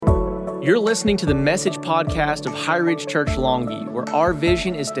You're listening to the Message podcast of High Ridge Church Longview, where our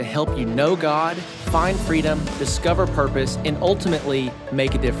vision is to help you know God, find freedom, discover purpose, and ultimately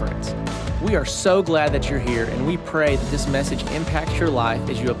make a difference. We are so glad that you're here, and we pray that this message impacts your life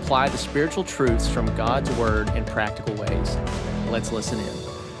as you apply the spiritual truths from God's Word in practical ways. Let's listen in.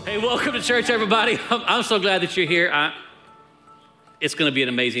 Hey, welcome to church, everybody. I'm so glad that you're here. It's going to be an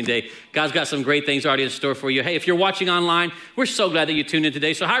amazing day. God's got some great things already in store for you. Hey, if you're watching online, we're so glad that you tuned in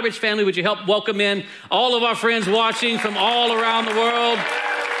today. So High Ridge family, would you help welcome in all of our friends watching from all around the world?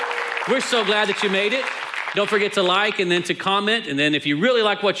 We're so glad that you made it. Don't forget to like and then to comment. And then if you really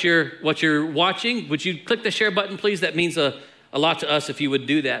like what you're watching, would you click the share button, please? That means a lot to us if you would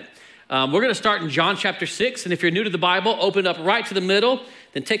do that. We're going to start in John chapter 6. And if you're new to the Bible, open up right to the middle,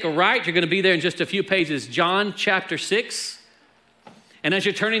 then take a right. You're going to be there in just a few pages. John chapter 6. And as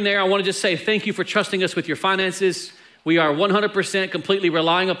you're turning there, I want to just say thank you for trusting us with your finances. We are 100% completely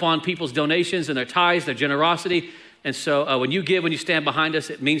relying upon people's donations and their tithes, their generosity. And so when you give, when you stand behind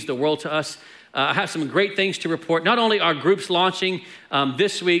us, it means the world to us. I have some great things to report. Not only are groups launching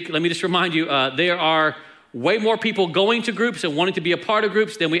this week, let me just remind you, there are way more people going to groups and wanting to be a part of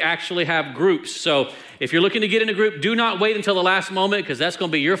groups than we actually have groups. So if you're looking to get in a group, do not wait until the last moment, because that's going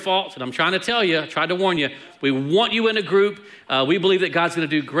to be your fault. And I'm trying to tell you, I tried to warn you, we want you in a group. We believe that God's going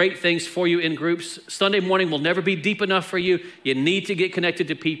to do great things for you in groups. Sunday morning will never be deep enough for you. You need to get connected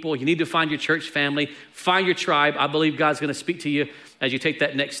to people. You need to find your church family, find your tribe. I believe God's going to speak to you as you take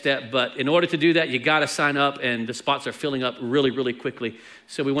that next step. But in order to do that, you got to sign up, and the spots are filling up really, really quickly.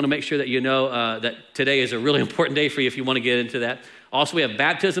 So we want to make sure that you know that today is a really important day for you if you want to get into that. Also, we have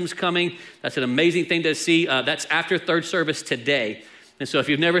baptisms coming. That's an amazing thing to see. That's after third service today. And so if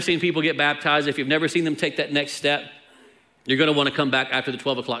you've never seen people get baptized, if you've never seen them take that next step, you're going to want to come back after the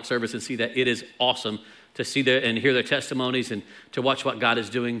 12 o'clock service and see that. It is awesome to see their and hear their testimonies and to watch what God is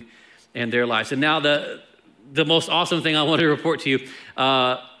doing in their lives. And now the most awesome thing I want to report to you.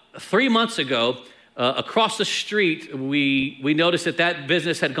 3 months ago, across the street, we noticed that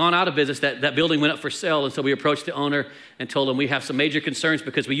business had gone out of business, that building went up for sale. And so we approached the owner and told him we have some major concerns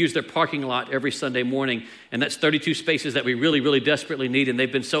because we use their parking lot every Sunday morning. And that's 32 spaces that we really, really desperately need. And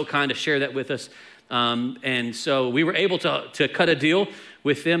they've been so kind to share that with us. And so we were able to cut a deal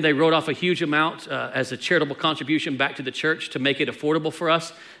with them. They wrote off a huge amount as a charitable contribution back to the church to make it affordable for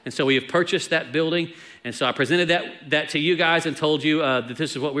us. And so we have purchased that building. And so I presented that to you guys and told you that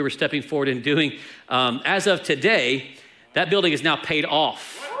this is what we were stepping forward in doing. As of today, that building is now paid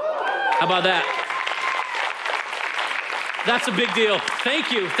off. How about that? That's a big deal.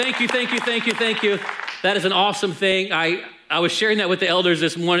 Thank you. That is an awesome thing. I was sharing that with the elders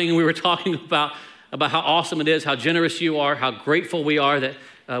this morning, and we were talking about how awesome it is, how generous you are, how grateful we are that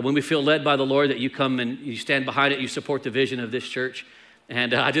when we feel led by the Lord that you come and you stand behind it, you support the vision of this church.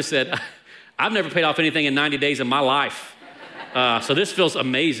 And I just said, I've never paid off anything in 90 days of my life. So this feels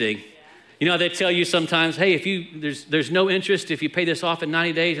amazing. You know, they tell you sometimes, hey, there's no interest if you pay this off in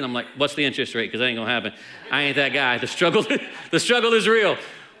 90 days. And I'm like, what's the interest rate? Because that ain't going to happen. I ain't that guy. The struggle is real.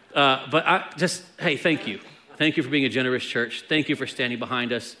 But hey, thank you. Thank you for being a generous church. Thank you for standing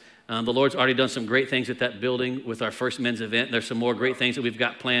behind us. The Lord's already done some great things at that building with our first men's event. There's some more great things that we've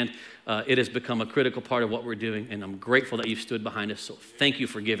got planned. It has become a critical part of what we're doing, and I'm grateful that you've stood behind us. So thank you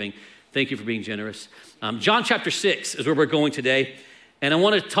for giving. Thank you for being generous. John chapter 6 is where we're going today, and I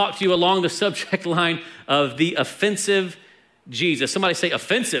want to talk to you along the subject line of the offensive Jesus. Somebody say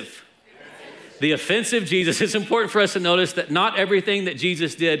offensive. The offensive Jesus. It's important for us to notice that not everything that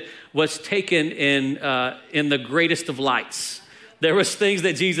Jesus did was taken in the greatest of lights. There was things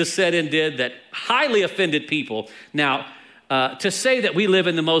that Jesus said and did that highly offended people. Now, to say that we live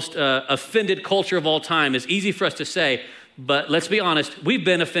in the most offended culture of all time is easy for us to say, but let's be honest, we've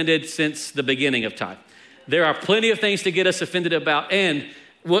been offended since the beginning of time. There are plenty of things to get us offended about. And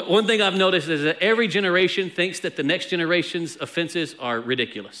one thing I've noticed is that every generation thinks that the next generation's offenses are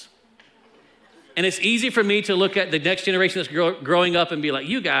ridiculous. And it's easy for me to look at the next generation that's growing up and be like,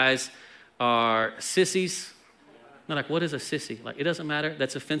 you guys are sissies. I'm like, what is a sissy? Like, it doesn't matter.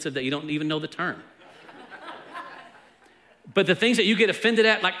 That's offensive that you don't even know the term. But the things that you get offended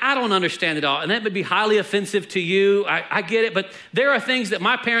at, like, I don't understand it all. And that would be highly offensive to you. I get it. But there are things that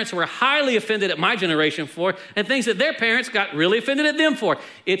my parents were highly offended at my generation for, and things that their parents got really offended at them for.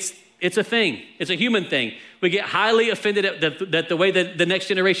 It's a thing. It's a human thing. We get highly offended at the way that the next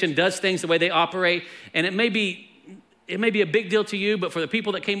generation does things, the way they operate. And it may be a big deal to you, but for the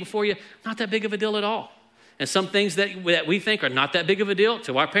people that came before you, not that big of a deal at all. And some things that we think are not that big of a deal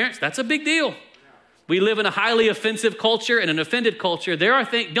to our parents, that's a big deal. We live in a highly offensive culture and an offended culture. There are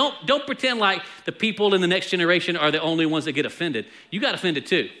things, don't pretend like the people in the next generation are the only ones that get offended. You got offended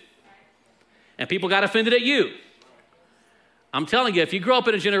too. and people got offended at you. I'm telling you, if you grow up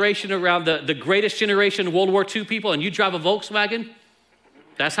in a generation around the greatest generation, World War II people, and you drive a Volkswagen,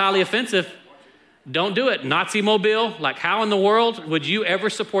 that's highly offensive. Don't do it. Nazi mobile, like how in the world would you ever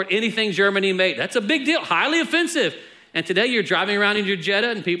support anything Germany made? That's a big deal, highly offensive. And today you're driving around in your Jetta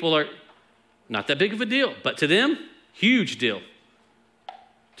and people are not that big of a deal, but to them, huge deal.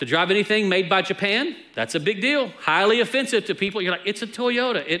 To drive anything made by Japan, that's a big deal, highly offensive to people. You're like, it's a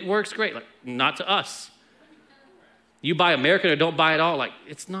Toyota, it works great. Like, not to us. You buy American or don't buy it all, like,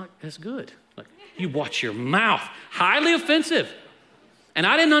 it's not as good. Like, you watch your mouth, highly offensive. And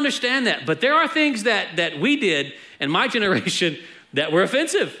I didn't understand that, but there are things that we did in my generation that were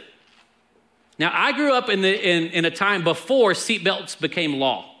offensive. Now, I grew up in a time before seatbelts became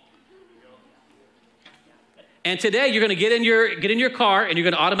law. And today you're going to get in your car and you're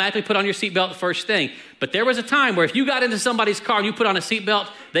going to automatically put on your seatbelt the first thing. But there was a time where if you got into somebody's car and you put on a seatbelt,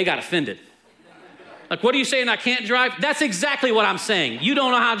 they got offended. Like, what are you saying, I can't drive? That's exactly what I'm saying. You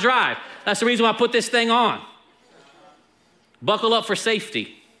don't know how to drive. That's the reason why I put this thing on. Buckle up for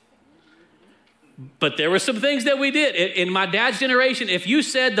safety. But there were some things that we did. In my dad's generation, if you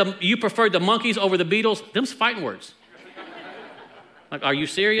said you preferred the Monkees over the Beatles, them's fighting words. Like, are you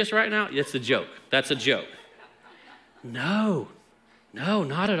serious right now? It's a joke. That's a joke. No,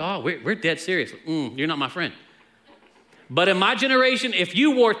 not at all. We're dead serious. You're not my friend. But in my generation, if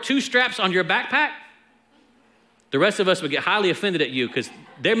you wore 2 straps on your backpack, the rest of us would get highly offended at you because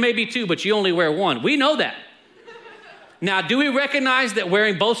there may be 2, but you only wear 1. We know that. Now, do we recognize that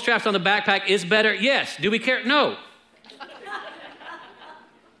wearing both straps on the backpack is better? Yes. Do we care? No.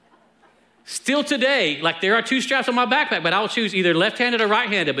 Still today, like there are 2 straps on my backpack, but I will choose either left-handed or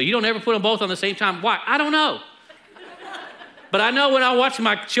right-handed, but you don't ever put them both on the same time. Why? I don't know. But I know when I watch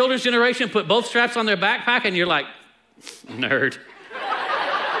my children's generation put both straps on their backpack and you're like, nerd.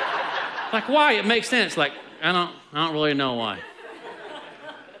 Like, why? It makes sense. Like, I don't really know why.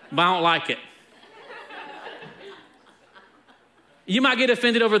 But I don't like it. You might get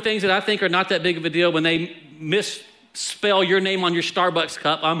offended over things that I think are not that big of a deal when they misspell your name on your Starbucks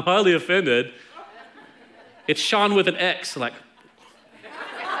cup. I'm highly offended. It's Sean with an X. Like,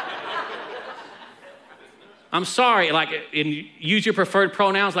 I'm sorry, like, and use your preferred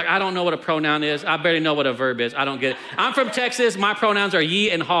pronouns. Like, I don't know what a pronoun is. I barely know what a verb is. I don't get it. I'm from Texas. My pronouns are ye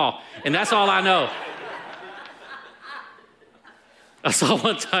and haw, and that's all I know. I saw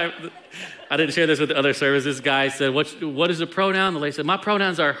one time, I didn't share this with the other services. This guy said, what is a pronoun? The lady said, my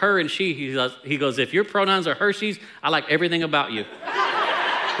pronouns are her and she. He goes, if your pronouns are her, she's, I like everything about you.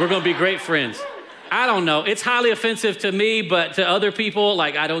 We're going to be great friends. I don't know. It's highly offensive to me, but to other people,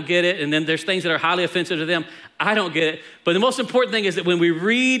 like, I don't get it. And then there's things that are highly offensive to them. I don't get it. But the most important thing is that when we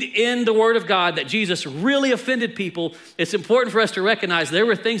read in the Word of God that Jesus really offended people, it's important for us to recognize there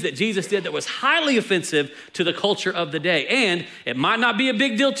were things that Jesus did that was highly offensive to the culture of the day. And it might not be a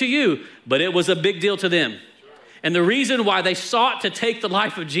big deal to you, but it was a big deal to them. And the reason why they sought to take the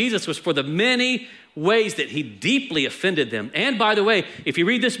life of Jesus was for the many ways that he deeply offended them. And by the way, if you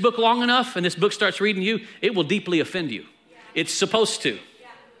read this book long enough and this book starts reading you, it will deeply offend you. It's supposed to.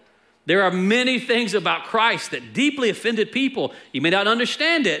 There are many things about Christ that deeply offended people. You may not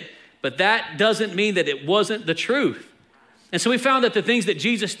understand it, but that doesn't mean that it wasn't the truth. And so we found that the things that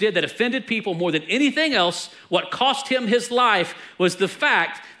Jesus did that offended people more than anything else, what cost him his life was the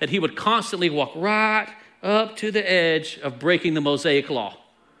fact that he would constantly walk right up to the edge of breaking the Mosaic law.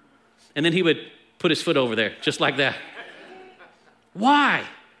 And then he would put his foot over there, just like that. Why?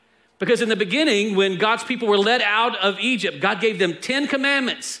 Because in the beginning, when God's people were led out of Egypt, God gave them 10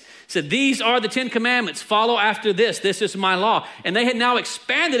 commandments. He said, these are the 10 commandments. Follow after this. This is my law. And they had now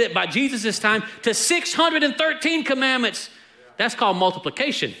expanded it by Jesus' time to 613 commandments. That's called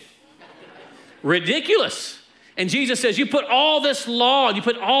multiplication. Ridiculous. And Jesus says, you put all this law and you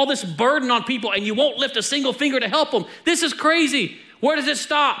put all this burden on people and you won't lift a single finger to help them. This is crazy. Where does it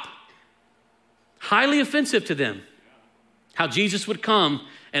stop? Highly offensive to them. How Jesus would come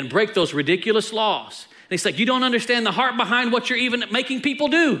and break those ridiculous laws. And it's like, you don't understand the heart behind what you're even making people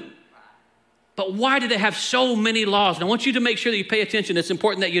do. But why do they have so many laws? And I want you to make sure that you pay attention. It's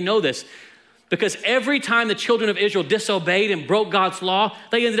important that you know this. Because every time the children of Israel disobeyed and broke God's law,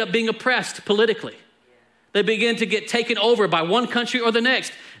 they ended up being oppressed politically. They began to get taken over by one country or the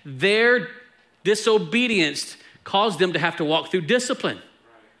next. Their disobedience caused them to have to walk through discipline.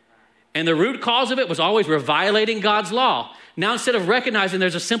 And the root cause of it was always we're violating God's law. Now, instead of recognizing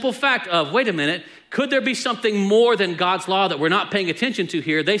there's a simple fact of, wait a minute, could there be something more than God's law that we're not paying attention to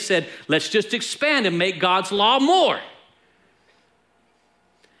here? They said, let's just expand and make God's law more.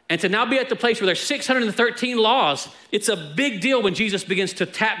 And to now be at the place where there's 613 laws, it's a big deal when Jesus begins to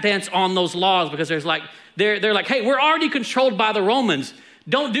tap dance on those laws, because they're like, hey, we're already controlled by the Romans.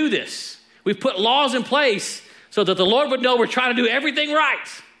 Don't do this. We've put laws in place so that the Lord would know we're trying to do everything right.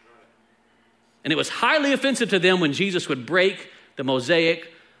 And it was highly offensive to them when Jesus would break the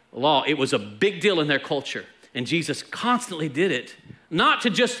Mosaic law. It was a big deal in their culture. And Jesus constantly did it, not to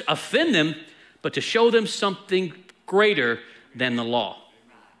just offend them, but to show them something greater than the law.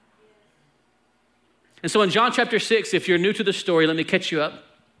 And so in John chapter 6, if you're new to the story, let me catch you up.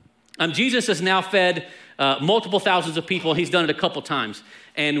 Jesus has now fed multiple thousands of people. He's done it a couple times.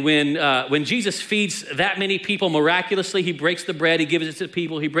 And when Jesus feeds that many people miraculously, he breaks the bread, he gives it to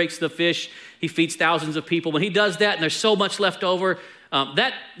people, he breaks the fish, he feeds thousands of people. When he does that and there's so much left over,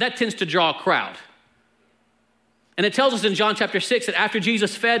 that tends to draw a crowd. And it tells us in John chapter 6 that after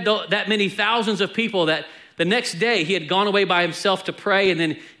Jesus fed that many thousands of people, that the next day he had gone away by himself to pray, and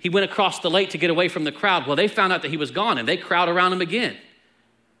then he went across the lake to get away from the crowd. Well, they found out that he was gone, and they crowd around him again.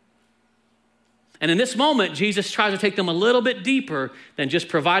 And in this moment, Jesus tries to take them a little bit deeper than just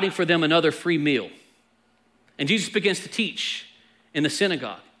providing for them another free meal. And Jesus begins to teach in the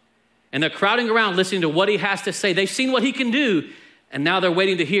synagogue. And they're crowding around listening to what he has to say. They've seen what he can do, and now they're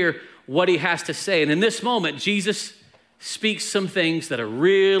waiting to hear what he has to say. And in this moment, Jesus speaks some things that are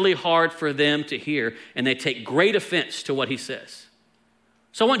really hard for them to hear, and they take great offense to what he says.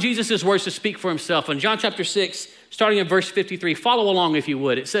 So I want Jesus' words to speak for himself. In John chapter 6, starting in verse 53, follow along if you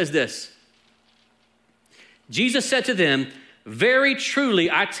would. It says this: Jesus said to them, "Very truly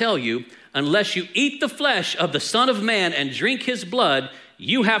I tell you, unless you eat the flesh of the Son of Man and drink his blood,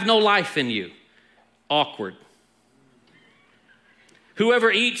 you have no life in you." Awkward.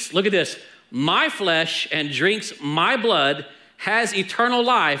 Whoever eats, look at this, my flesh and drinks my blood has eternal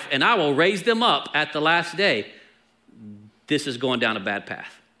life, and I will raise them up at the last day. This is going down a bad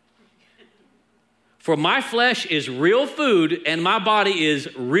path. For my flesh is real food, and my body is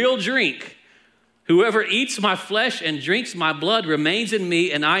real drink. Whoever eats my flesh and drinks my blood remains in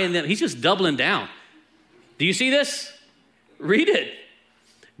me, and I in them. He's just doubling down. Do you see this? Read it.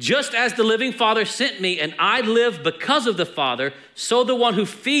 Just as the living Father sent me, and I live because of the Father, so the one who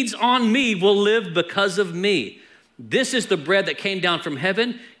feeds on me will live because of me. This is the bread that came down from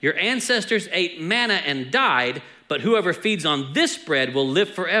heaven. Your ancestors ate manna and died, but whoever feeds on this bread will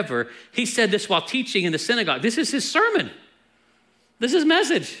live forever. He said this while teaching in the synagogue. This is his sermon. This is his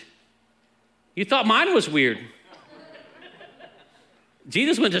message. You thought mine was weird.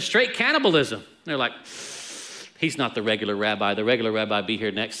 Jesus went to straight cannibalism. They're like, he's not the regular rabbi. The regular rabbi be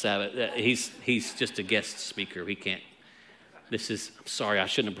here next Sabbath. He's just a guest speaker. We can't. I'm sorry, I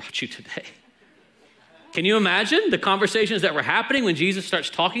shouldn't have brought you today. Can you imagine the conversations that were happening when Jesus starts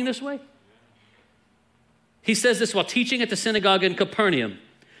talking this way? He says this while teaching at the synagogue in Capernaum.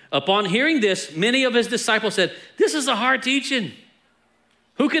 Upon hearing this, many of his disciples said, "This is a hard teaching.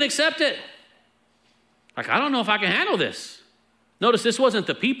 Who can accept it?" Like, I don't know if I can handle this. Notice this wasn't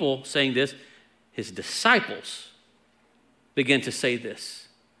the people saying this. His disciples began to say this.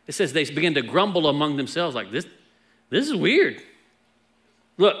 It says they began to grumble among themselves like, this is weird.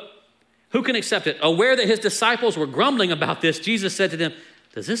 Look, who can accept it? Aware that his disciples were grumbling about this, Jesus said to them,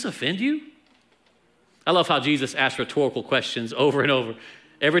 "Does this offend you?" I love how Jesus asks rhetorical questions over and over.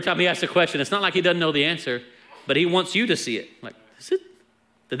 Every time he asks a question, it's not like he doesn't know the answer, but he wants you to see it. Like,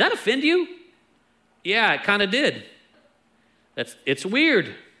 did that offend you? Yeah, it kind of did. It's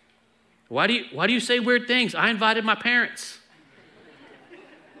weird. Why do you say weird things? I invited my parents.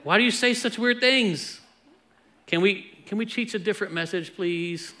 Why do you say such weird things? Can we teach a different message,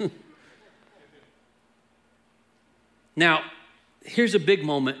 please? Now, here's a big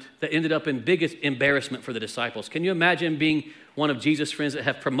moment that ended up in biggest embarrassment for the disciples. Can you imagine being one of Jesus' friends that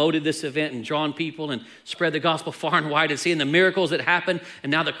have promoted this event and drawn people and spread the gospel far and wide and seeing the miracles that happen,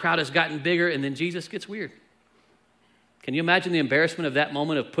 and now the crowd has gotten bigger, and then Jesus gets weird? Can you imagine the embarrassment of that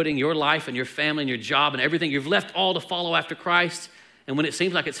moment of putting your life and your family and your job and everything, you've left all to follow after Christ, and when it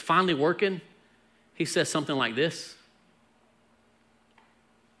seems like it's finally working, he says something like this?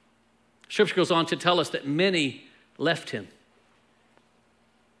 Scripture goes on to tell us that many left him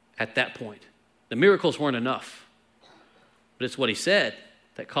at that point. The miracles weren't enough, but it's what he said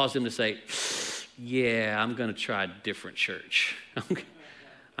that caused him to say, yeah, I'm going to try a different church.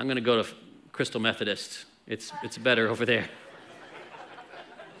 I'm going to go to Crystal Methodist. It's better over there.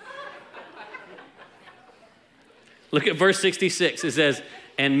 Look at verse 66. It says,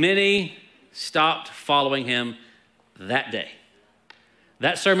 and many stopped following him that day.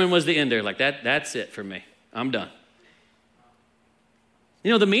 That sermon was the end there. Like, that's it for me. I'm done.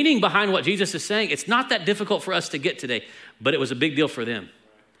 You know, the meaning behind what Jesus is saying, it's not that difficult for us to get today, but it was a big deal for them.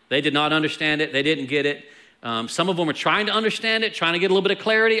 They did not understand it. They didn't get it. Some of them were trying to understand it, trying to get a little bit of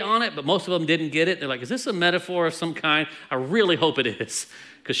clarity on it, but most of them didn't get it. They're like, is this a metaphor of some kind? I really hope it is,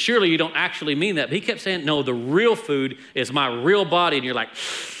 because surely you don't actually mean that. But he kept saying, no, the real food is my real body. And you're like,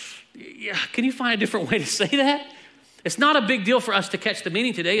 yeah, can you find a different way to say that? It's not a big deal for us to catch the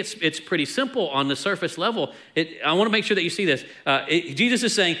meaning today. It's pretty simple on the surface level. I want to make sure that you see this. Jesus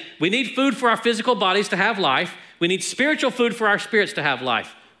is saying we need food for our physical bodies to have life. We need spiritual food for our spirits to have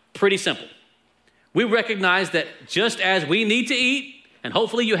life. Pretty simple. We recognize that just as we need to eat, and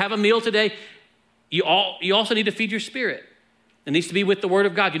hopefully you have a meal today, you also need to feed your spirit. It needs to be with the Word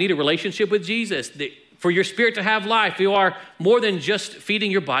of God. You need a relationship with Jesus. For your spirit to have life, you are more than just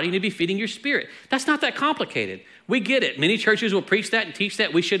feeding your body. You need to be feeding your spirit. That's not that complicated. We get it. Many churches will preach that and teach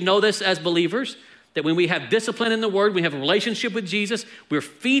that. We should know this as believers, that when we have discipline in the Word, we have a relationship with Jesus, we're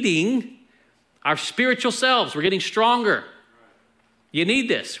feeding our spiritual selves. We're getting stronger. You need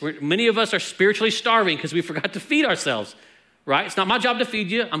this. Many of us are spiritually starving because we forgot to feed ourselves, right? It's not my job to feed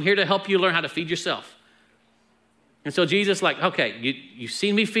you. I'm here to help you learn how to feed yourself. And so Jesus like, okay, you've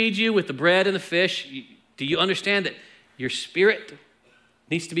seen me feed you with the bread and the fish. Do you understand that your spirit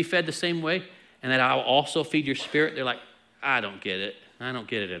needs to be fed the same way and that I'll also feed your spirit? They're like, I don't get it. I don't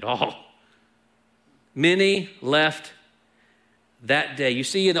get it at all. Many left that day. You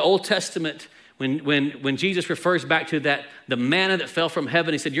see in the Old Testament, when Jesus refers back to that, the manna that fell from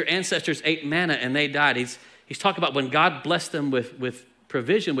heaven, he said, your ancestors ate manna and they died. He's talking about when God blessed them with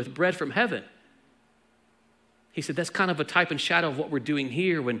provision, with bread from heaven. He said, that's kind of a type and shadow of what we're doing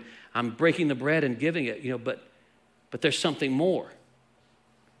here when I'm breaking the bread and giving it, but there's something more.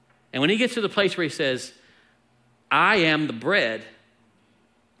 And when he gets to the place where he says, I am the bread,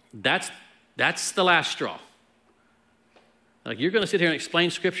 that's the last straw. Like you're going to sit here and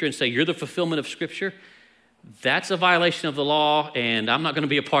explain Scripture and say you're the fulfillment of Scripture. That's a violation of the law, and I'm not going to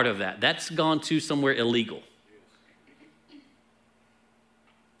be a part of that. That's gone to somewhere illegal.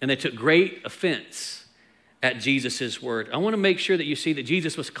 And they took great offense at Jesus' word. I want to make sure that you see that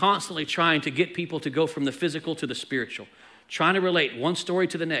Jesus was constantly trying to get people to go from the physical to the spiritual, trying to relate one story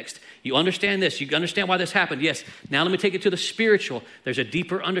to the next. You understand this. You understand why this happened. Yes. Now let me take it to the spiritual. There's a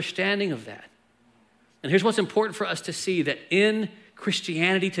deeper understanding of that. And here's what's important for us to see, that in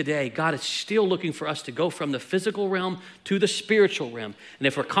Christianity today, God is still looking for us to go from the physical realm to the spiritual realm. And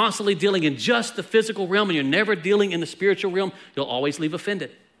if we're constantly dealing in just the physical realm and you're never dealing in the spiritual realm, you'll always leave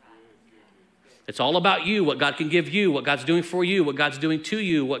offended. It's all about you, what God can give you, what God's doing for you, what God's doing to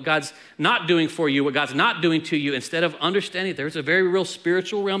you, what God's not doing for you, what God's not doing to you, instead of understanding there's a very real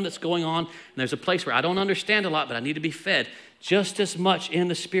spiritual realm that's going on, and there's a place where I don't understand a lot, but I need to be fed just as much in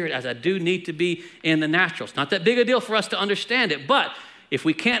the spirit as I do need to be in the natural. It's not that big a deal for us to understand it, but if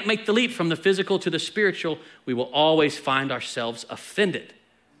we can't make the leap from the physical to the spiritual, we will always find ourselves offended.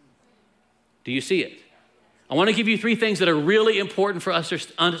 Do you see it? I want to give you 3 things that are really important for us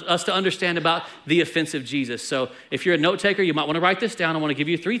to understand about the offensive Jesus. So if you're a note taker, you might want to write this down. I want to give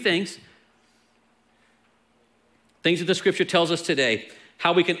you 3 things that the Scripture tells us today,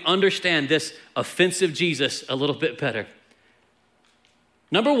 how we can understand this offensive Jesus a little bit better.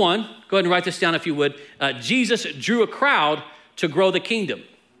 Number 1, go ahead and write this down if you would. Jesus drew a crowd to grow the kingdom.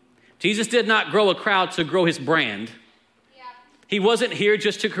 Jesus did not grow a crowd to grow his brand. Yeah. He wasn't here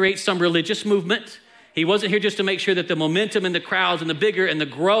just to create some religious movement. He wasn't here just to make sure that the momentum and the crowds and the bigger and the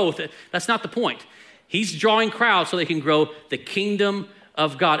growth, that's not the point. He's drawing crowds so they can grow the kingdom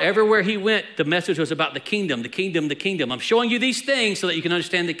of God. Everywhere he went, the message was about the kingdom, the kingdom, the kingdom. I'm showing you these things so that you can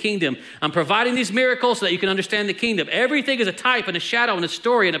understand the kingdom. I'm providing these miracles so that you can understand the kingdom. Everything is a type and a shadow and a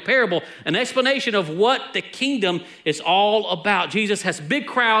story and a parable, an explanation of what the kingdom is all about. Jesus has big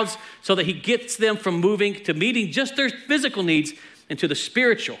crowds so that he gets them from moving to meeting just their physical needs into the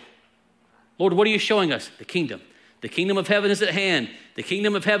spiritual. Lord, what are you showing us? The kingdom. The kingdom of heaven is at hand. The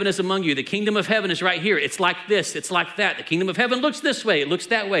kingdom of heaven is among you. The kingdom of heaven is right here. It's like this. It's like that. The kingdom of heaven looks this way. It looks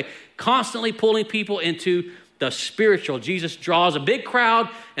that way. Constantly pulling people into the spiritual. Jesus draws a big crowd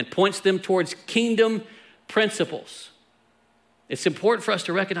and points them towards kingdom principles. It's important for us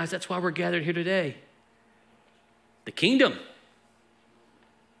to recognize that's why we're gathered here today. The kingdom.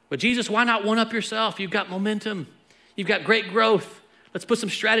 But Jesus, why not one up yourself? You've got momentum. You've got great growth. Let's put some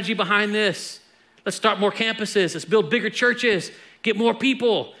strategy behind this. Let's start more campuses. Let's build bigger churches. Get more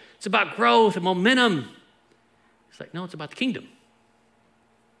people. It's about growth and momentum. It's like, no, it's about the kingdom.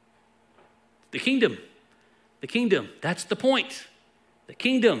 The kingdom. The kingdom. That's the point. The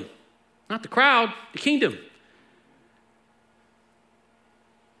kingdom. Not the crowd. The kingdom.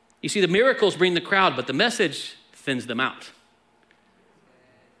 You see, the miracles bring the crowd, but the message thins them out.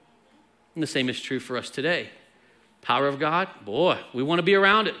 And the same is true for us today. Power of God, boy, we want to be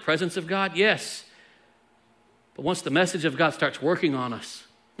around it. Presence of God, yes. But once the message of God starts working on us,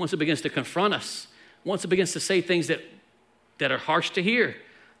 once it begins to confront us, once it begins to say things that are harsh to hear,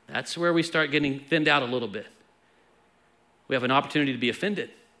 that's where we start getting thinned out a little bit. We have an opportunity to be offended.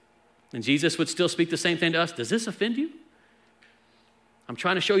 And Jesus would still speak the same thing to us. Does this offend you? I'm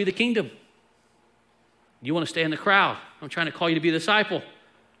trying to show you the kingdom. You want to stay in the crowd. I'm trying to call you to be a disciple.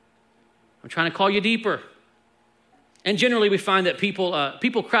 I'm trying to call you deeper. And generally we find that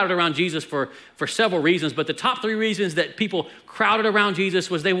people crowded around Jesus for several reasons, but the top 3 reasons that people crowded around Jesus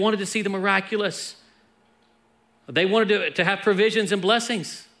was they wanted to see the miraculous. They wanted to have provisions and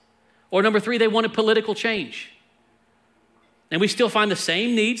blessings. Or number 3, they wanted political change. And we still find the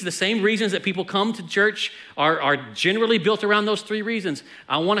same needs, the same reasons that people come to church are generally built around those 3 reasons.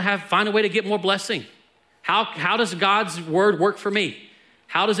 I want to find a way to get more blessing. How does God's word work for me?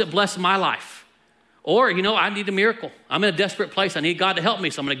 How does it bless my life? Or, I need a miracle. I'm in a desperate place. I need God to help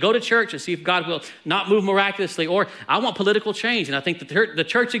me. So I'm going to go to church and see if God will not move miraculously. Or I want political change. And I think the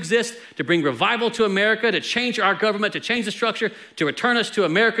church exists to bring revival to America, to change our government, to change the structure, to return us to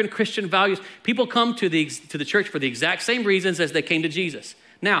American Christian values. People come to the church for the exact same reasons as they came to Jesus.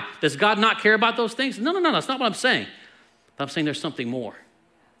 Now, does God not care about those things? No. That's not what I'm saying. But I'm saying there's something more.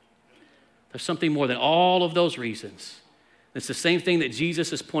 There's something more than all of those reasons. It's the same thing that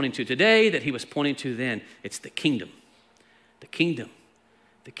Jesus is pointing to today that he was pointing to then. It's the kingdom. The kingdom.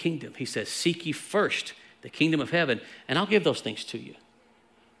 The kingdom. He says, seek ye first the kingdom of heaven, and I'll give those things to you.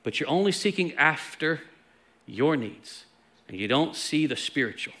 But you're only seeking after your needs, and you don't see the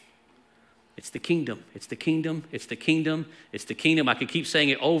spiritual. It's the kingdom. It's the kingdom. It's the kingdom. It's the kingdom. I could keep saying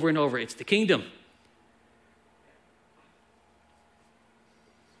it over and over. It's the kingdom.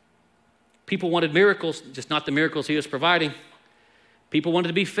 People wanted miracles, just not the miracles he was providing. People wanted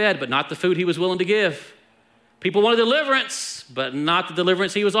to be fed, but not the food he was willing to give. People wanted deliverance, but not the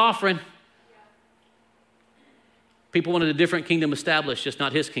deliverance he was offering. People wanted a different kingdom established, just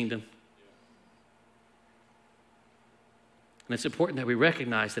not his kingdom. And it's important that we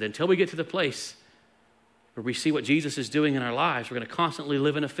recognize that until we get to the place where we see what Jesus is doing in our lives, we're going to constantly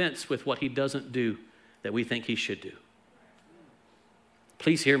live in offense with what he doesn't do that we think he should do.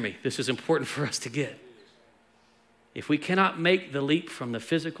 Please hear me. This is important for us to get. If we cannot make the leap from the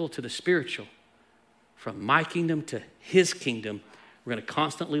physical to the spiritual, from my kingdom to his kingdom, we're going to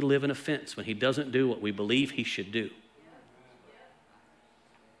constantly live in offense when he doesn't do what we believe he should do.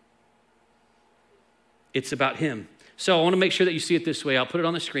 It's about him. So I want to make sure that you see it this way. I'll put it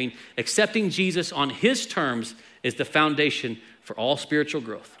on the screen. Accepting Jesus on his terms is the foundation for all spiritual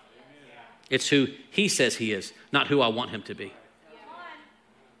growth. It's who he says he is, not who I want him to be.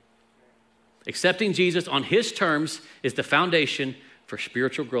 Accepting Jesus on his terms is the foundation for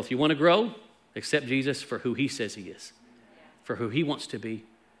spiritual growth. You want to grow? Accept Jesus for who he says he is, for who he wants to be,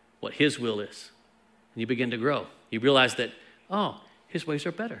 what his will is. And you begin to grow. You realize that, his ways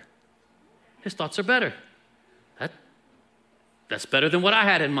are better. His thoughts are better. That's better than what I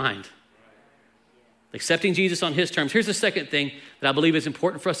had in mind. Accepting Jesus on his terms. Here's the second thing that I believe is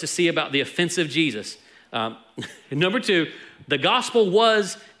important for us to see about the offensive Jesus. Number 2, the gospel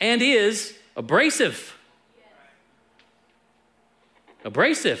was and is abrasive.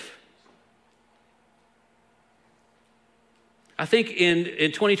 Abrasive. I think in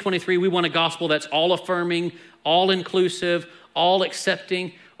 2023, we want a gospel that's all-affirming, all-inclusive,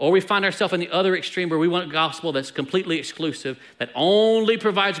 all-accepting, or we find ourselves in the other extreme where we want a gospel that's completely exclusive, that only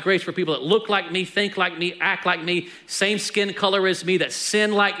provides grace for people that look like me, think like me, act like me, same skin color as me, that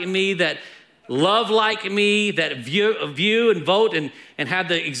sin like me, that love like me, that view and vote and have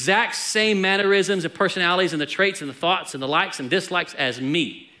the exact same mannerisms and personalities and the traits and the thoughts and the likes and dislikes as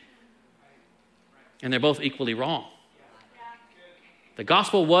me. And they're both equally wrong. The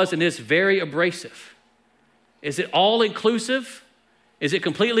gospel was and is very abrasive. Is it all inclusive? Is it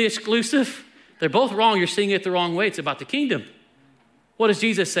completely exclusive? They're both wrong. You're seeing it the wrong way. It's about the kingdom. What does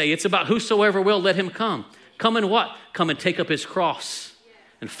Jesus say? It's about whosoever will, let him come. Come and what? Come and take up his cross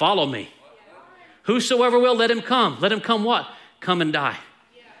and follow me. Whosoever will, let him come. Let him come what? Come and die.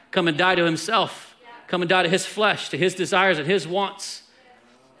 Come and die to himself. Come and die to his flesh, to his desires and his wants.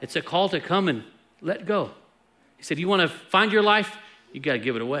 It's a call to come and let go. He said, you want to find your life? You got to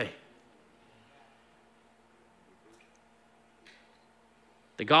give it away.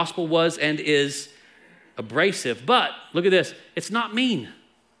 The gospel was and is abrasive, but look at this. It's not mean.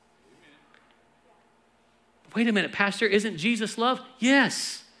 Wait a minute, Pastor, isn't Jesus love?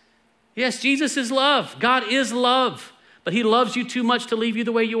 Yes. Yes, Jesus is love. God is love, but he loves you too much to leave you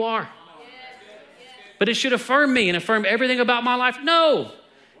the way you are. But it should affirm me and affirm everything about my life. No,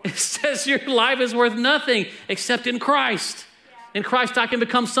 It says your life is worth nothing except in Christ. In Christ, I can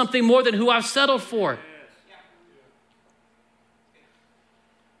become something more than who I've settled for.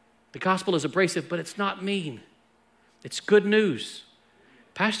 The gospel is abrasive, but it's not mean. It's good news.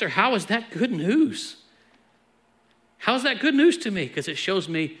 Pastor, how is that good news? How is that good news to me? Because it shows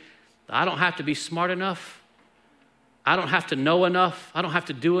me that I don't have to be smart enough. I don't have to know enough. I don't have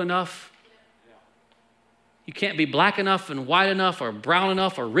to do enough. You can't be black enough and white enough or brown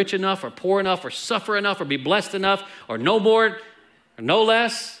enough or rich enough or poor enough or suffer enough or be blessed enough or no more or no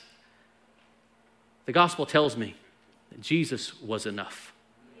less. The gospel tells me that Jesus was enough.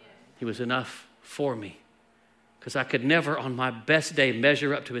 He was enough for me because I could never on my best day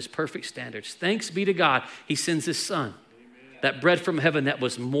measure up to his perfect standards. Thanks be to God, he sends his son, that bread from heaven that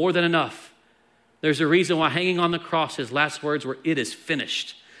was more than enough. There's a reason why hanging on the cross, his last words were, "It is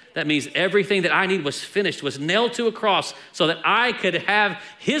finished." That means everything that I need was finished, was nailed to a cross so that I could have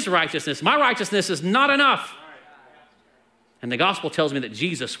his righteousness. My righteousness is not enough. And the gospel tells me that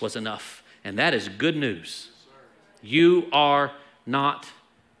Jesus was enough. And that is good news. You are not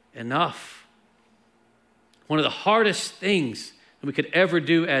enough. One of the hardest things that we could ever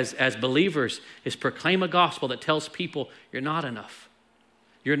do as believers is proclaim a gospel that tells people you're not enough.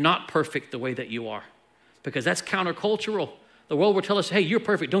 You're not perfect the way that you are. Because that's countercultural. The world will tell us, hey, you're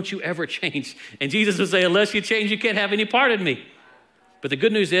perfect. Don't you ever change. And Jesus will say, unless you change, you can't have any part in me. But the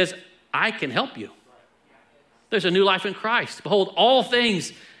good news is, I can help you. There's a new life in Christ. Behold, all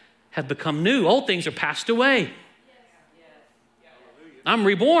things have become new. Old things are passed away. I'm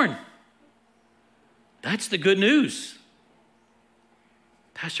reborn. That's the good news.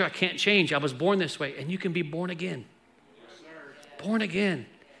 Pastor, I can't change. I was born this way. And you can be born again. Born again.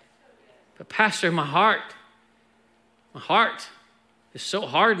 But Pastor, my heart is so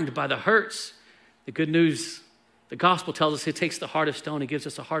hardened by the hurts. The good news, the gospel tells us he takes the heart of stone and gives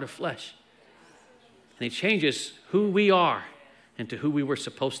us a heart of flesh. And he changes who we are into who we were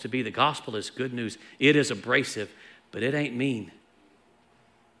supposed to be. The gospel is good news. It is abrasive, but it ain't mean.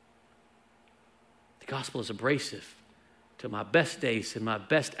 The gospel is abrasive to my best days and my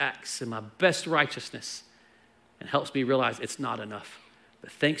best acts and my best righteousness, and helps me realize it's not enough.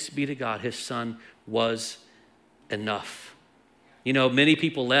 But thanks be to God, his son was enough. You know, many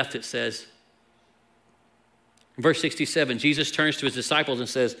people left, it says. In verse 67, Jesus turns to his disciples and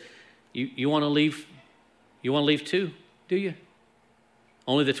says, you want to leave? You want to leave too, do you?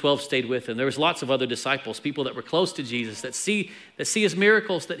 Only the 12 stayed with him. There was lots of other disciples, people that were close to Jesus, that see his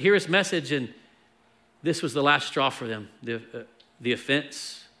miracles, that hear his message, and this was the last straw for them. The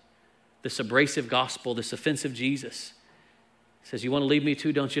offense, this abrasive gospel, this offensive Jesus. He says, you want to leave me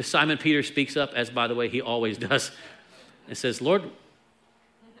too, don't you? Simon Peter speaks up, as by the way, he always does, and says, Lord,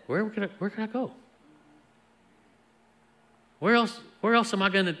 where can I go? Where else am I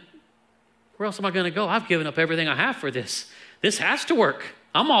going to go? I've given up everything I have for this. This has to work.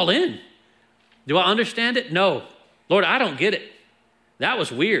 I'm all in. Do I understand it? No. Lord, I don't get it. That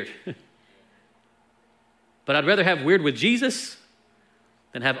was weird. But I'd rather have weird with Jesus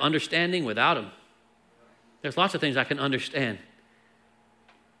than have understanding without him. There's lots of things I can understand.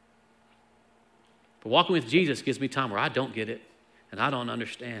 But walking with Jesus gives me time where I don't get it and I don't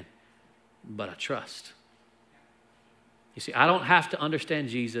understand, but I trust. You see, I don't have to understand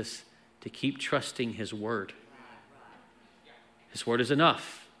Jesus to keep trusting his word. His word is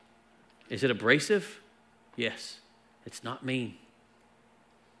enough. Is it abrasive? Yes. It's not mean.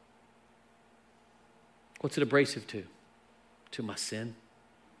 What's it abrasive to? To my sin?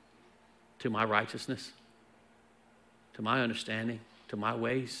 To my righteousness? To my understanding? To my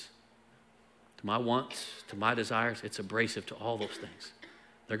ways? To my wants? To my desires? It's abrasive to all those things.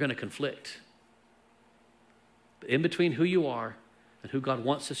 They're going to conflict. But in between who you are and who God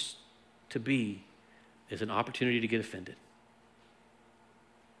wants us to be is an opportunity to get offended.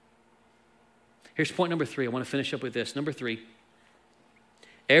 Here's point number 3. I want to finish up with this. Number 3,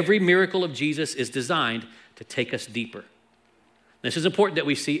 every miracle of Jesus is designed to take us deeper. This is important that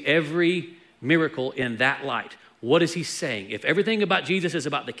we see every miracle in that light. What is he saying? If everything about Jesus is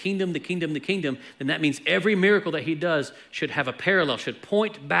about the kingdom, then that means every miracle that he does should have a parallel, should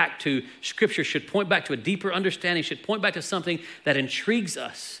point back to Scripture, should point back to a deeper understanding, should point back to something that intrigues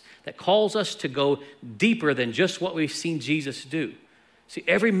us, that calls us to go deeper than just what we've seen Jesus do. See,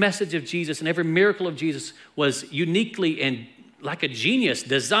 every message of Jesus and every miracle of Jesus was uniquely and like a genius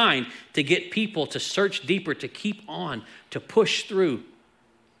designed to get people to search deeper, to keep on, to push through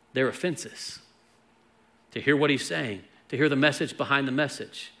their offenses, to hear what he's saying, to hear the message behind the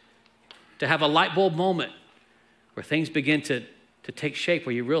message, to have a light bulb moment where things begin to take shape,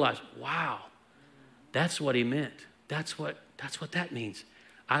 where you realize, wow, that's what he meant. That's what that means.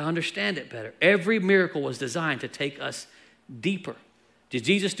 I understand it better. Every miracle was designed to take us deeper. Did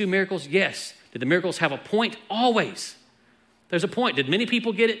Jesus do miracles? Yes. Did the miracles have a point? Always. There's a point. Did many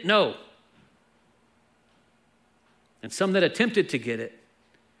people get it? No. And some that attempted to get it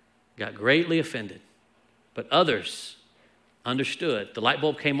got greatly offended. But others understood. The light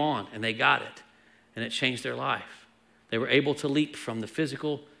bulb came on and they got it. And it changed their life. They were able to leap from the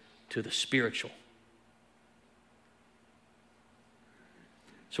physical to the spiritual.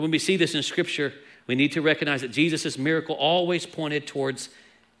 So when we see this in Scripture, we need to recognize that Jesus' miracle always pointed towards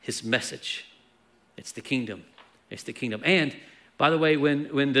his message. It's the kingdom. It's the kingdom. And by the way, when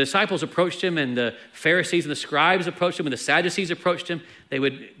the disciples approached him and the Pharisees and the scribes approached him and the Sadducees approached him, they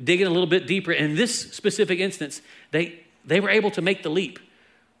would dig in a little bit deeper. In this specific instance, they were able to make the leap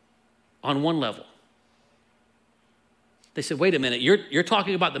on one level. They said, wait a minute, you're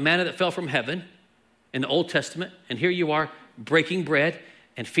talking about the manna that fell from heaven in the Old Testament, and here you are breaking bread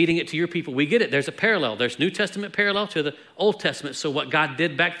and feeding it to your people. We get it. There's a parallel. There's New Testament parallel to the Old Testament. So what God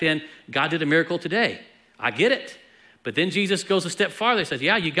did back then, God did a miracle today. I get it. But then Jesus goes a step farther. He says,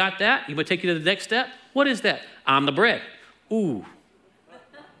 yeah, you got that? You want to take you to the next step? What is that? I'm the bread. Ooh. I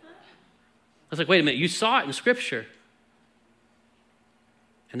was like, wait a minute. You saw it in Scripture.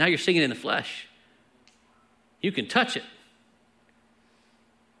 And now you're seeing it in the flesh. You can touch it.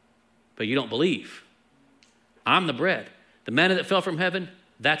 But you don't believe. I'm the bread. The manna that fell from heaven,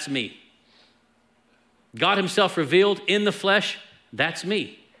 that's me. God himself revealed in the flesh, that's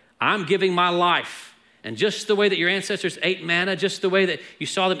me. I'm giving my life. And just the way that your ancestors ate manna, just the way that you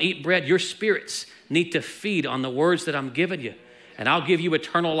saw them eat bread, your spirits need to feed on the words that I'm giving you. And I'll give you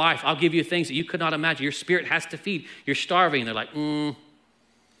eternal life. I'll give you things that you could not imagine. Your spirit has to feed. You're starving. They're like, I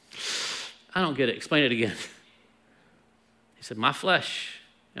don't get it. Explain it again. He said, my flesh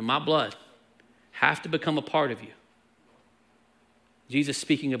and my blood have to become a part of you. Jesus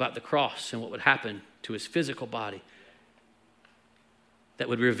speaking about the cross and what would happen to his physical body that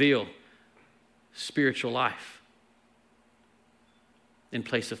would reveal spiritual life in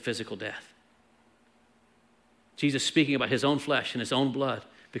place of physical death. Jesus speaking about his own flesh and his own blood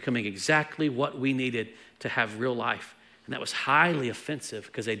becoming exactly what we needed to have real life. And that was highly offensive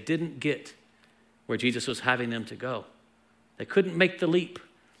because they didn't get where Jesus was having them to go. They couldn't make the leap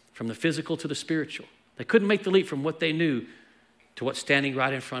from the physical to the spiritual. They couldn't make the leap from what they knew to what's standing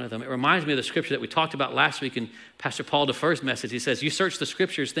right in front of them. It reminds me of the scripture that we talked about last week in Pastor Paul DeFeur's message. He says, you search the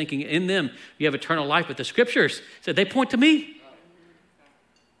scriptures thinking in them you have eternal life, but the scriptures said they point to me.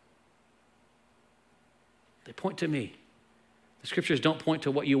 They point to me. The scriptures don't point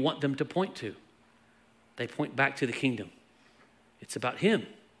to what you want them to point to. They point back to the kingdom. It's about him.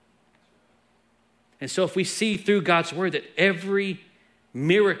 And so if we see through God's word that every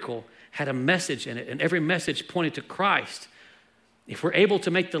miracle had a message in it and every message pointed to Christ, if we're able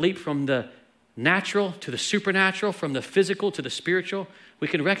to make the leap from the natural to the supernatural, from the physical to the spiritual, we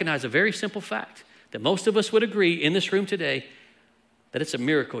can recognize a very simple fact that most of us would agree in this room today that it's a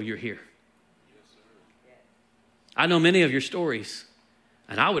miracle you're here. I know many of your stories,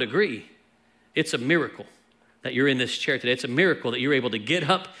 and I would agree it's a miracle that you're in this chair today. It's a miracle that you're able to get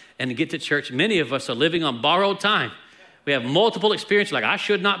up and get to church. Many of us are living on borrowed time. We have multiple experiences like, I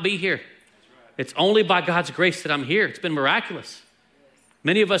should not be here. It's only by God's grace that I'm here. It's been miraculous.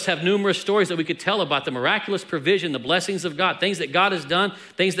 Many of us have numerous stories that we could tell about the miraculous provision, the blessings of God, things that God has done,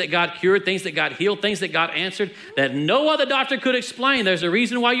 things that God cured, things that God healed, things that God answered that no other doctor could explain. There's a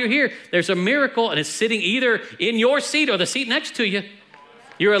reason why you're here. There's a miracle, and it's sitting either in your seat or the seat next to you.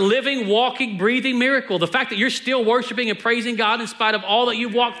 You're a living, walking, breathing miracle. The fact that you're still worshiping and praising God in spite of all that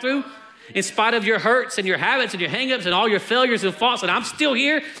you've walked through, in spite of your hurts and your habits and your hang-ups and all your failures and faults, and I'm still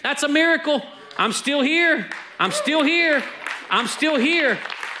here, that's a miracle. I'm still here. I'm still here. I'm still here.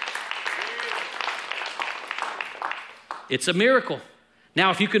 It's a miracle.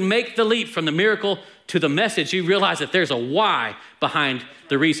 Now, if you can make the leap from the miracle to the message, you realize that there's a why behind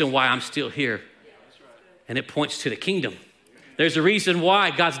the reason why I'm still here. And it points to the kingdom. There's a reason why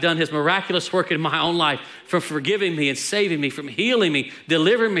God's done his miraculous work in my own life, from forgiving me and saving me, from healing me,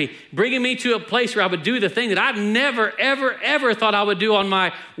 delivering me, bringing me to a place where I would do the thing that I've never, ever, ever thought I would do on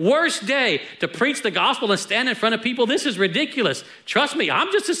my worst day, to preach the gospel and stand in front of people. This is ridiculous. Trust me,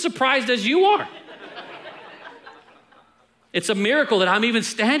 I'm just as surprised as you are. It's a miracle that I'm even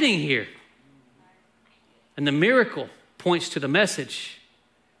standing here. And the miracle points to the message.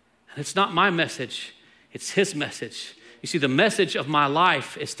 And it's not my message, it's his message. You see, the message of my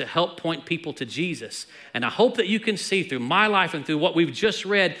life is to help point people to Jesus. And I hope that you can see through my life and through what we've just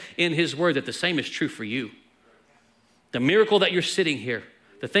read in his word that the same is true for you. The miracle that you're sitting here,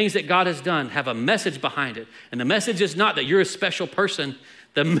 the things that God has done have a message behind it. And the message is not that you're a special person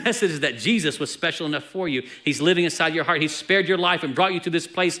The message is that Jesus was special enough for you. He's living inside your heart. He spared your life and brought you to this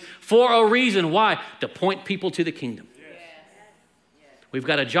place for a reason. Why? To point people to the kingdom. We've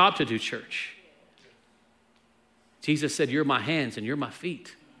got a job to do, church. Jesus said, you're my hands and you're my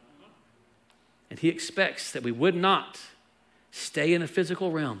feet. And he expects that we would not stay in a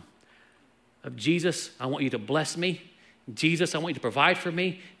physical realm of Jesus, I want you to bless me. Jesus, I want you to provide for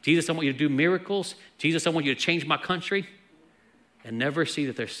me. Jesus, I want you to do miracles. Jesus, I want you to change my country. And never see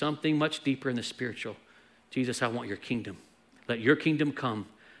that there's something much deeper in the spiritual. Jesus, I want your kingdom. Let your kingdom come.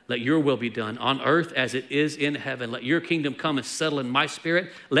 Let your will be done on earth as it is in heaven. Let your kingdom come and settle in my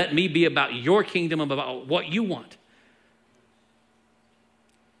spirit. Let me be about your kingdom, about what you want.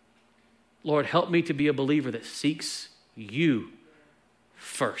 Lord, help me to be a believer that seeks you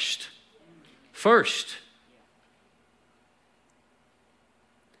first. First.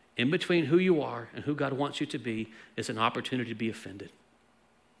 In between who you are and who God wants you to be is an opportunity to be offended.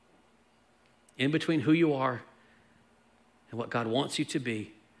 In between who you are and what God wants you to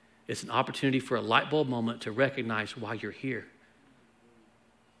be is an opportunity for a light bulb moment to recognize why you're here.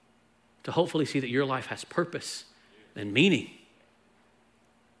 To hopefully see that your life has purpose and meaning.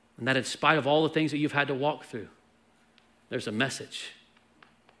 And that in spite of all the things that you've had to walk through, there's a message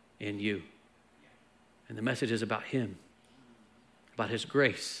in you. And the message is about him, about his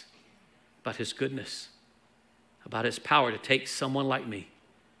grace, about his goodness, about his power to take someone like me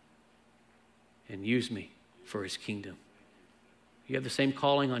and use me for his kingdom. You have the same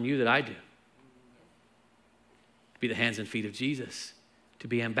calling on you that I do. To be the hands and feet of Jesus, to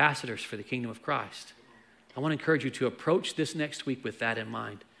be ambassadors for the kingdom of Christ. I want to encourage you to approach this next week with that in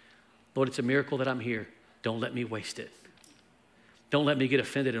mind. Lord, it's a miracle that I'm here. Don't let me waste it. Don't let me get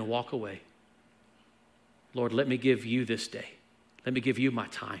offended and walk away. Lord, let me give you this day. Let me give you my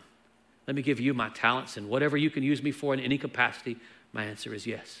time. Let me give you my talents, and whatever you can use me for in any capacity, my answer is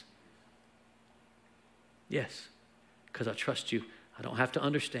yes. Yes, because I trust you. I don't have to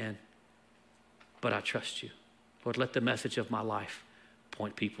understand, but I trust you. Lord, let the message of my life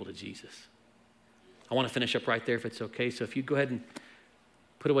point people to Jesus. I want to finish up right there if it's okay. So if you go ahead and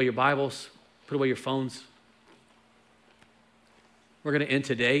put away your Bibles, put away your phones. We're going to end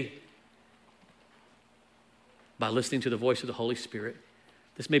today by listening to the voice of the Holy Spirit.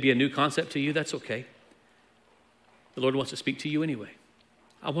 This may be a new concept to you. That's okay. The Lord wants to speak to you anyway.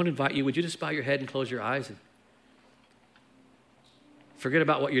 I want to invite you, would you just bow your head and close your eyes and forget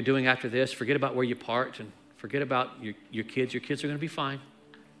about what you're doing after this. Forget about where you parked and forget about your kids. Your kids are going to be fine.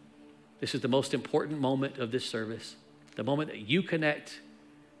 This is the most important moment of this service, the moment that you connect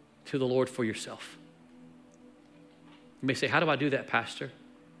to the Lord for yourself. You may say, how do I do that, Pastor?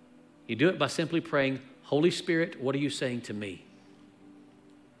 You do it by simply praying, Holy Spirit, what are you saying to me?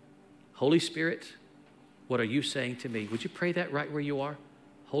 Holy Spirit, what are you saying to me? Would you pray that right where you are?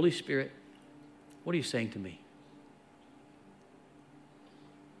 Holy Spirit, what are you saying to me?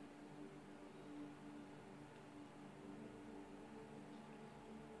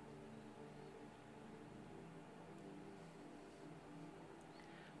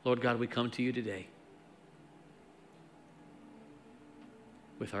 Lord God, we come to you today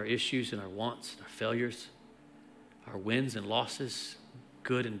with our issues and our wants and our failures, our wins and losses,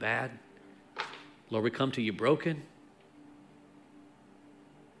 good and bad. Lord, we come to you broken.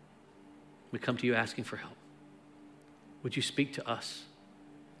 We come to you asking for help. Would you speak to us?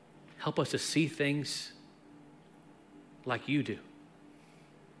 Help us to see things like you do.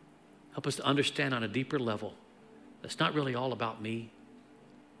 Help us to understand on a deeper level that's not really all about me,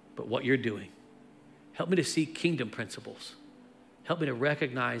 but what you're doing. Help me to see kingdom principles. Help me to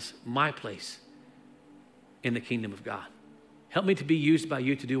recognize my place in the kingdom of God. Help me to be used by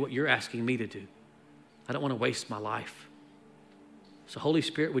you to do what you're asking me to do. I don't want to waste my life. So Holy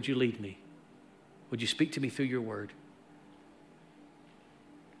Spirit, would you lead me? Would you speak to me through your word?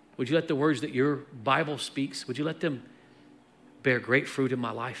 Would you let the words that your Bible speaks, would you let them bear great fruit in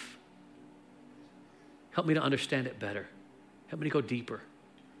my life? Help me to understand it better. Help me to go deeper.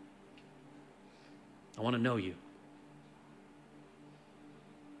 I want to know you.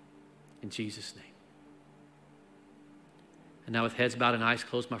 In Jesus' name. And now with heads bowed and eyes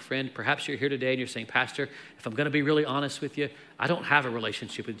closed, my friend, perhaps you're here today and you're saying, Pastor, if I'm going to be really honest with you, I don't have a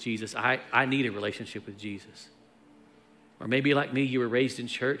relationship with Jesus. I need a relationship with Jesus. Or maybe like me, you were raised in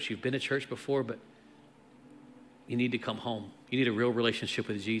church, you've been to church before, but you need to come home. You need a real relationship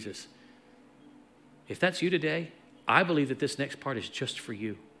with Jesus. If that's you today, I believe that this next part is just for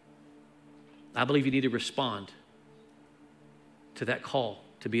you. I believe you need to respond to that call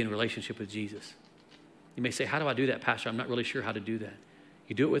to be in a relationship with Jesus. You may say, how do I do that, Pastor? I'm not really sure how to do that.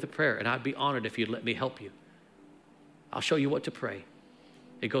 You do it with a prayer, and I'd be honored if you'd let me help you. I'll show you what to pray.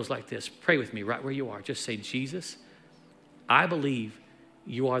 It goes like this. Pray with me right where you are. Just say, Jesus, I believe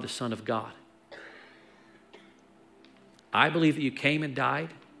you are the Son of God. I believe that you came and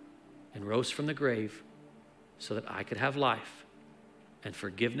died and rose from the grave so that I could have life and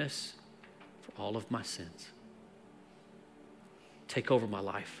forgiveness for all of my sins. Take over my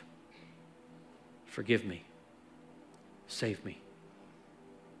life. Forgive me. Save me.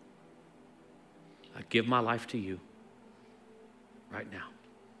 I give my life to you right now.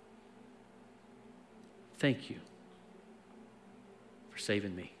 Thank you for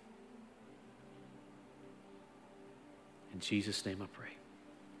saving me. In Jesus' name I pray.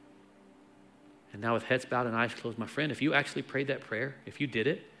 And now with heads bowed and eyes closed, my friend, if you actually prayed that prayer, if you did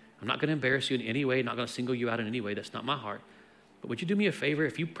it, I'm not going to embarrass you in any way, not going to single you out in any way. That's not my heart. But would you do me a favor?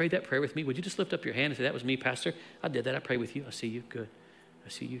 If you prayed that prayer with me, would you just lift up your hand and say, that was me, Pastor? I did that. I prayed with you. I see you. Good. I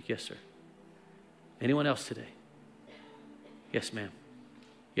see you. Yes, sir. Anyone else today? Yes, ma'am.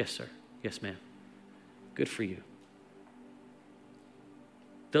 Yes, sir. Yes, ma'am. Good for you.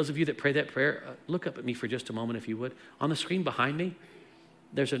 Those of you that prayed that prayer, look up at me for just a moment if you would. On the screen behind me,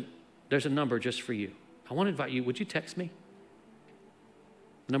 there's a number just for you. I want to invite you, would you text me?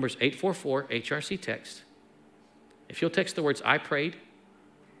 The number is 844-HRC-TEXT. If you'll text the words, I prayed,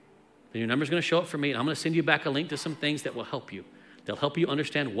 then your number's going to show up for me, and I'm going to send you back a link to some things that will help you. They'll help you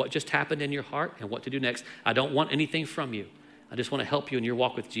understand what just happened in your heart and what to do next. I don't want anything from you. I just want to help you in your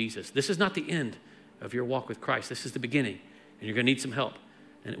walk with Jesus. This is not the end of your walk with Christ. This is the beginning, and you're going to need some help.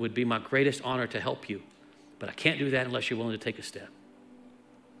 And it would be my greatest honor to help you. But I can't do that unless you're willing to take a step.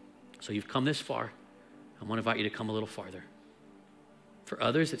 So you've come this far. I want to invite you to come a little farther. For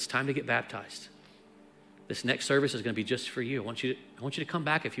others, it's time to get baptized. This next service is going to be just for you. I want you to come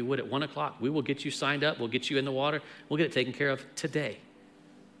back, if you would, at 1 o'clock. We will get you signed up. We'll get you in the water. We'll get it taken care of today.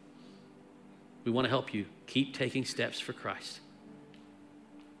 We want to help you keep taking steps for Christ.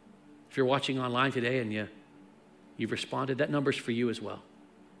 If you're watching online today and you've responded, that number's for you as well.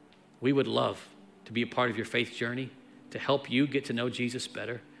 We would love to be a part of your faith journey, to help you get to know Jesus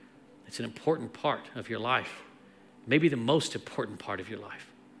better. It's an important part of your life, maybe the most important part of your life.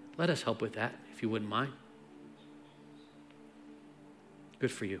 Let us help with that, if you wouldn't mind.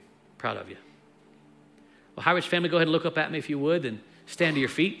 Good for you. Proud of you. Well, High Ridge family, go ahead and look up at me if you would, and stand to your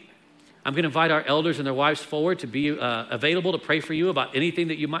feet. I'm going to invite our elders and their wives forward to be available to pray for you about anything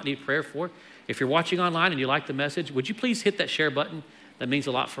that you might need prayer for. If you're watching online and you like the message, would you please hit that share button? That means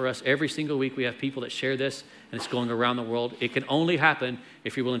a lot for us. Every single week we have people that share this, and it's going around the world. It can only happen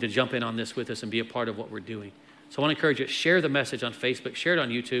if you're willing to jump in on this with us and be a part of what we're doing. So I want to encourage you, share the message on Facebook, share it on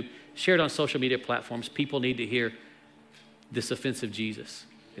YouTube, share it on social media platforms. People need to hear this offensive Jesus.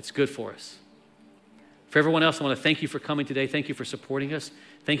 It's good for us. For everyone else, I want to thank you for coming today. Thank you for supporting us.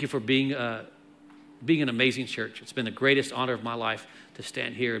 Thank you for being an amazing church. It's been the greatest honor of my life to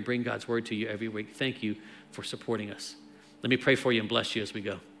stand here and bring God's word to you every week. Thank you for supporting us. Let me pray for you and bless you as we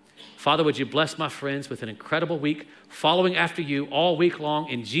go. Father, would you bless my friends with an incredible week, following after you all week long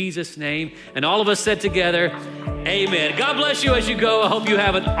in Jesus' name. And all of us said together, amen. God bless you as you go. I hope you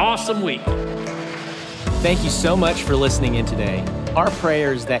have an awesome week. Thank you so much for listening in today. Our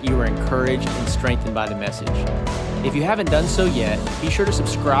prayer is that you are encouraged and strengthened by the message. If you haven't done so yet, be sure to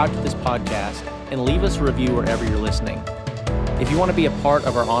subscribe to this podcast and leave us a review wherever you're listening. If you want to be a part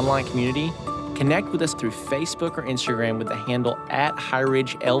of our online community, connect with us through Facebook or Instagram with the handle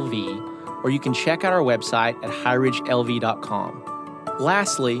 @HighRidgeLV, or you can check out our website at highridgelv.com.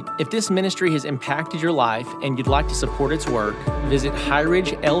 Lastly, if this ministry has impacted your life and you'd like to support its work, visit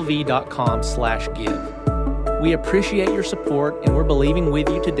highridgelv.com/give. We appreciate your support, and we're believing with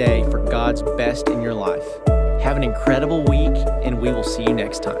you today for God's best in your life. Have an incredible week, and we will see you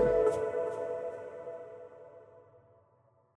next time.